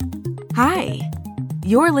Hi,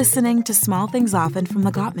 you're listening to Small Things Often from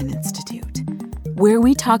the Gottman Institute, where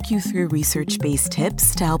we talk you through research-based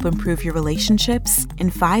tips to help improve your relationships in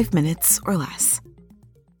 5 minutes or less.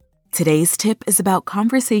 Today's tip is about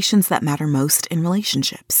conversations that matter most in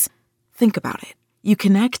relationships. Think about it. You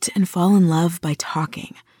connect and fall in love by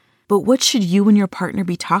talking. But what should you and your partner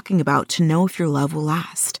be talking about to know if your love will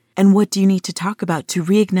last? And what do you need to talk about to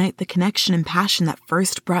reignite the connection and passion that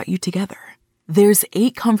first brought you together? There's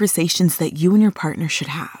 8 conversations that you and your partner should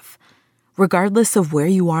have, regardless of where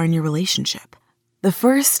you are in your relationship. The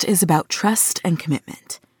first is about trust and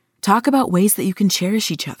commitment. Talk about ways that you can cherish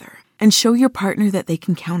each other and show your partner that they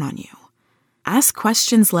can count on you. Ask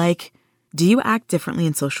questions like, do you act differently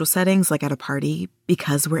in social settings like at a party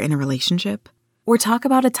because we're in a relationship? Or talk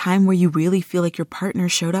about a time where you really feel like your partner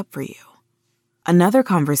showed up for you. Another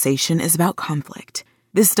conversation is about conflict.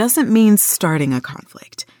 This doesn't mean starting a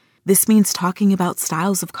conflict. This means talking about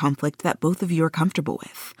styles of conflict that both of you are comfortable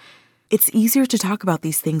with. It's easier to talk about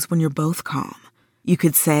these things when you're both calm. You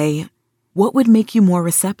could say, what would make you more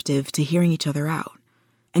receptive to hearing each other out?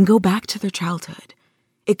 And go back to their childhood.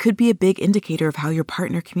 It could be a big indicator of how your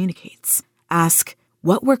partner communicates. Ask,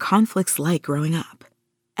 what were conflicts like growing up?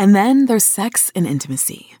 And then there's sex and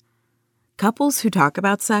intimacy. Couples who talk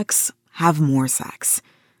about sex have more sex.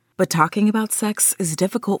 But talking about sex is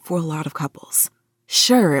difficult for a lot of couples.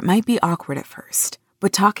 Sure, it might be awkward at first,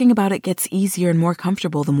 but talking about it gets easier and more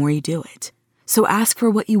comfortable the more you do it. So ask for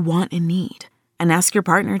what you want and need, and ask your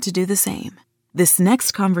partner to do the same. This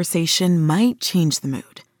next conversation might change the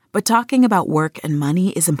mood, but talking about work and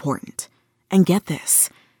money is important. And get this,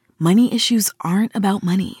 money issues aren't about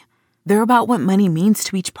money. They're about what money means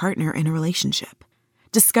to each partner in a relationship.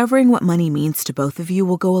 Discovering what money means to both of you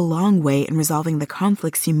will go a long way in resolving the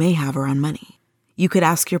conflicts you may have around money. You could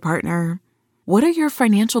ask your partner, what are your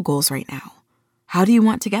financial goals right now? How do you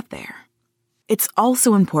want to get there? It's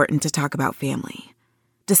also important to talk about family.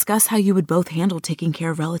 Discuss how you would both handle taking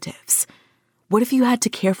care of relatives. What if you had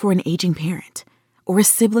to care for an aging parent or a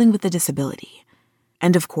sibling with a disability?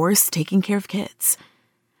 And of course, taking care of kids.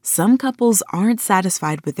 Some couples aren't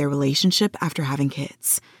satisfied with their relationship after having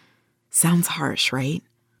kids. Sounds harsh, right?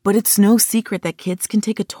 But it's no secret that kids can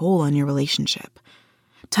take a toll on your relationship.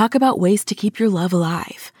 Talk about ways to keep your love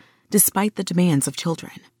alive, despite the demands of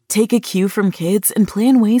children. Take a cue from kids and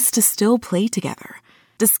plan ways to still play together.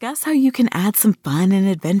 Discuss how you can add some fun and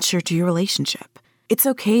adventure to your relationship. It's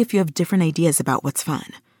okay if you have different ideas about what's fun.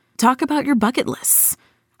 Talk about your bucket lists.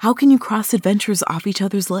 How can you cross adventures off each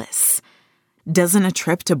other's lists? Doesn't a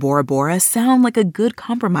trip to Bora Bora sound like a good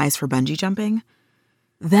compromise for bungee jumping?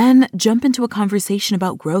 Then jump into a conversation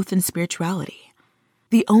about growth and spirituality.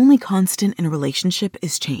 The only constant in a relationship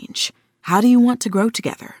is change. How do you want to grow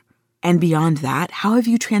together? And beyond that, how have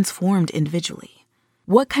you transformed individually?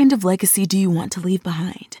 What kind of legacy do you want to leave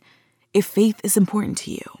behind? If faith is important to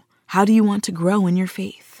you, how do you want to grow in your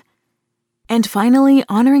faith? And finally,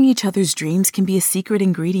 honoring each other's dreams can be a secret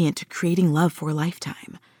ingredient to creating love for a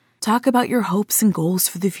lifetime. Talk about your hopes and goals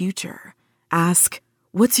for the future. Ask,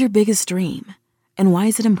 what's your biggest dream? And why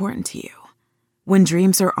is it important to you? When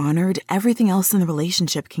dreams are honored, everything else in the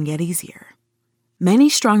relationship can get easier. Many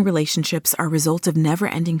strong relationships are a result of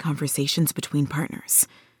never-ending conversations between partners.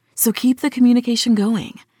 So keep the communication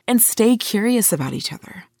going and stay curious about each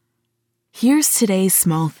other. Here's today's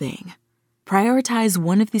small thing. Prioritize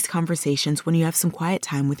one of these conversations when you have some quiet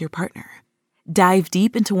time with your partner. Dive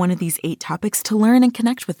deep into one of these 8 topics to learn and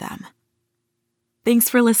connect with them. Thanks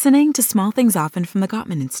for listening to Small Things Often from the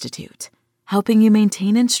Gottman Institute, helping you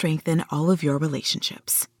maintain and strengthen all of your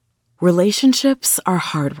relationships. Relationships are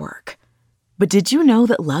hard work. But did you know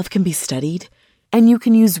that love can be studied? And you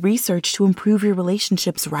can use research to improve your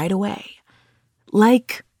relationships right away.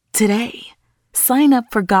 Like today. Sign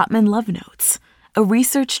up for Gottman Love Notes, a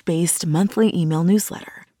research-based monthly email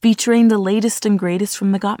newsletter featuring the latest and greatest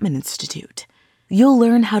from the Gottman Institute. You'll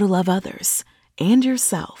learn how to love others and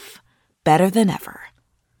yourself better than ever.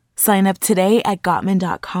 Sign up today at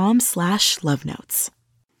Gottman.com/lovenotes.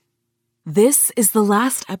 This is the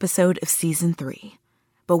last episode of Season 3.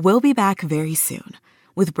 But we'll be back very soon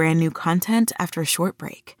with brand new content after a short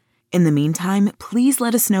break. In the meantime, please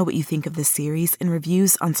let us know what you think of this series in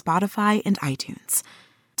reviews on Spotify and iTunes.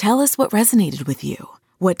 Tell us what resonated with you,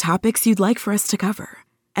 what topics you'd like for us to cover,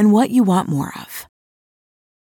 and what you want more of.